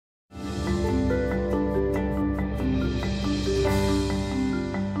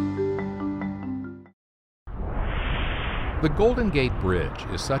The Golden Gate Bridge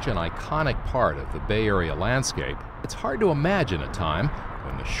is such an iconic part of the Bay Area landscape, it's hard to imagine a time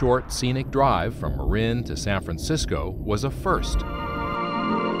when the short, scenic drive from Marin to San Francisco was a first.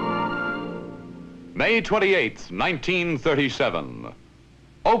 May 28th, 1937.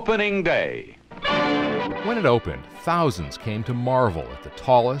 Opening day. When it opened, thousands came to marvel at the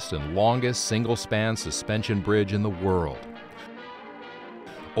tallest and longest single-span suspension bridge in the world.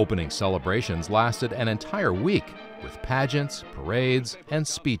 Opening celebrations lasted an entire week, with pageants, parades, and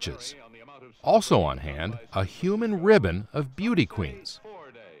speeches. Also on hand, a human ribbon of beauty queens.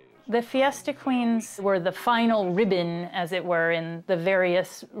 The Fiesta Queens were the final ribbon, as it were, in the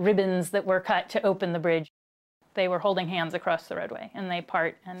various ribbons that were cut to open the bridge. They were holding hands across the roadway, and they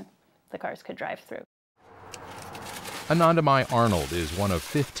part, and the cars could drive through. Anandamayi Arnold is one of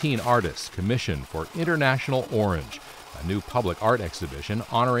 15 artists commissioned for International Orange, a new public art exhibition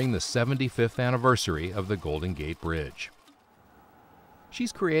honoring the 75th anniversary of the Golden Gate Bridge.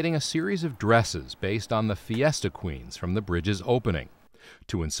 She's creating a series of dresses based on the Fiesta Queens from the bridge's opening.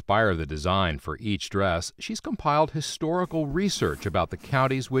 To inspire the design for each dress, she's compiled historical research about the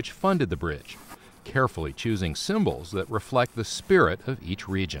counties which funded the bridge, carefully choosing symbols that reflect the spirit of each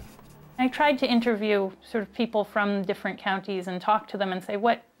region. I tried to interview sort of people from different counties and talk to them and say,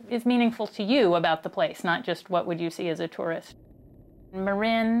 what is meaningful to you about the place, not just what would you see as a tourist.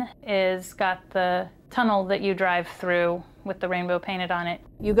 Marin is got the tunnel that you drive through with the rainbow painted on it.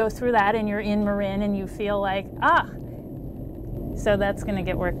 You go through that and you're in Marin and you feel like, ah! So that's going to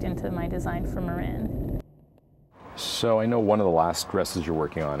get worked into my design for Marin. So I know one of the last dresses you're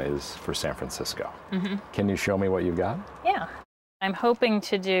working on is for San Francisco. Mm-hmm. Can you show me what you've got? Yeah. I'm hoping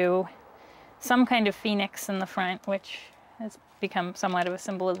to do some kind of phoenix in the front, which has become somewhat of a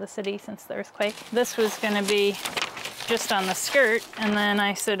symbol of the city since the earthquake. This was going to be just on the skirt, and then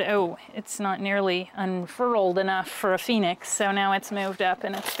I said, oh, it's not nearly unfurled enough for a phoenix, so now it's moved up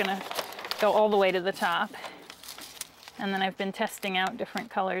and it's going to go all the way to the top. And then I've been testing out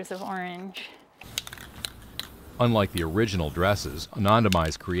different colors of orange. Unlike the original dresses,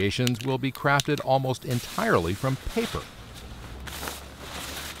 Anandamayi's creations will be crafted almost entirely from paper.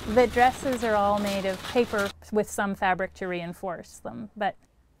 The dresses are all made of paper with some fabric to reinforce them, but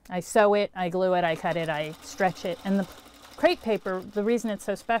I sew it, I glue it, I cut it, I stretch it. And the crepe paper, the reason it's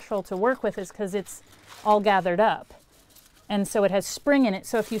so special to work with is because it's all gathered up. And so it has spring in it,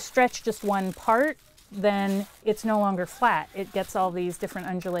 so if you stretch just one part, then it's no longer flat. It gets all these different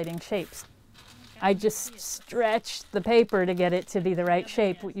undulating shapes. I just stretched the paper to get it to be the right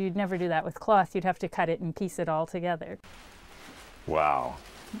shape. You'd never do that with cloth. You'd have to cut it and piece it all together. Wow.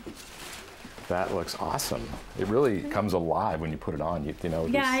 That looks awesome. It really comes alive when you put it on. You know.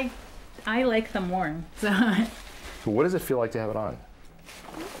 Yeah, I like them warm. So what does it feel like to have it on?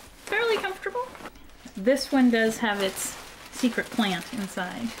 Fairly comfortable. This one does have its secret plant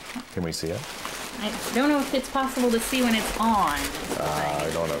inside. Can we see it? I don't know if it's possible to see when it's on. I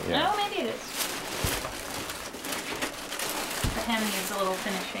don't know. Yeah. No, maybe it is. The hem needs a little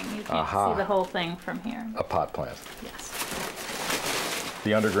finishing. You can't see the whole thing from here. A pot plant. Yes.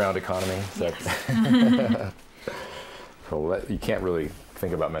 The underground economy. Yes. So you can't really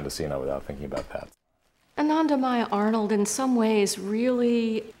think about Mendocino without thinking about that. Anandamayi Arnold, in some ways,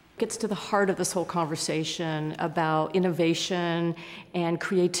 really gets to the heart of this whole conversation about innovation and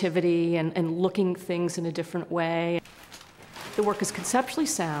creativity and looking things in a different way. The work is conceptually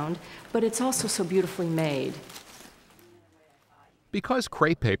sound, but it's also so beautifully made. Because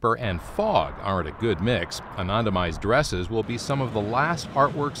crepe paper and fog aren't a good mix, Anandamayi's dresses will be some of the last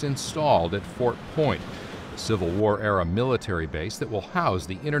artworks installed at Fort Point, the Civil War-era military base that will house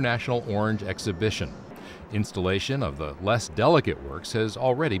the International Orange exhibition. Installation of the less delicate works has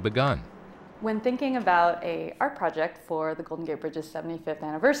already begun. When thinking about an art project for the Golden Gate Bridge's 75th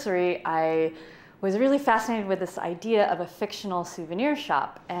anniversary, I was really fascinated with this idea of a fictional souvenir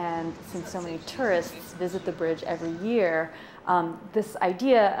shop. And since so many tourists visit the bridge every year, this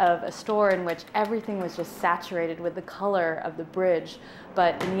idea of a store in which everything was just saturated with the color of the bridge,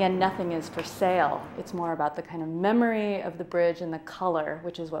 but in the end nothing is for sale. It's more about the kind of memory of the bridge and the color,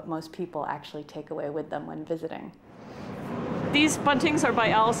 which is what most people actually take away with them when visiting. These buntings are by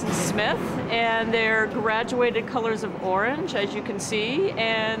Allison Smith, and they're graduated colors of orange, as you can see,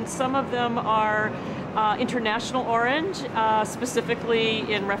 and some of them are international orange,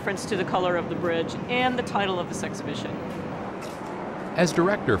 specifically in reference to the color of the bridge and the title of this exhibition. As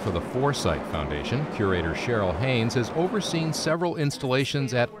director for the Foresight Foundation, curator Cheryl Haynes has overseen several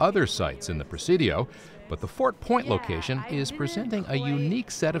installations at other sites in the Presidio, but the Fort Point location is presenting a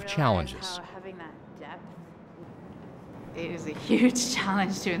unique set of challenges. It is a huge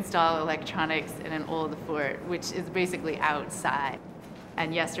challenge to install electronics in an old fort, which is basically outside.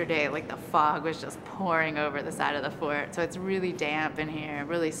 And yesterday, like, the fog was just pouring over the side of the fort. So it's really damp in here,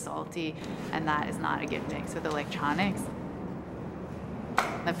 really salty, and that is not a good mix with electronics.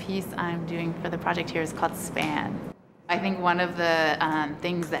 The piece I'm doing for the project here is called Span. I think one of the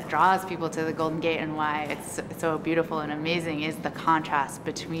things that draws people to the Golden Gate and why it's so beautiful and amazing is the contrast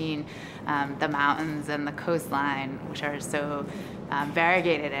between the mountains and the coastline, which are so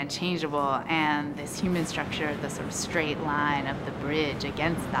variegated and changeable, and this human structure, the sort of straight line of the bridge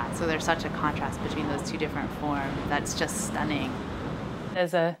against that. So there's such a contrast between those two different forms that's just stunning.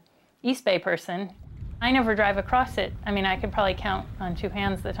 As a East Bay person, I never drive across it. I mean, I could probably count on two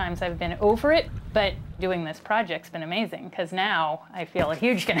hands the times I've been over it, but doing this project's been amazing because now I feel a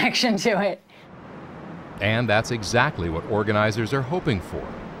huge connection to it. And that's exactly what organizers are hoping for: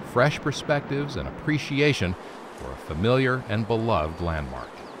 fresh perspectives and appreciation for a familiar and beloved landmark.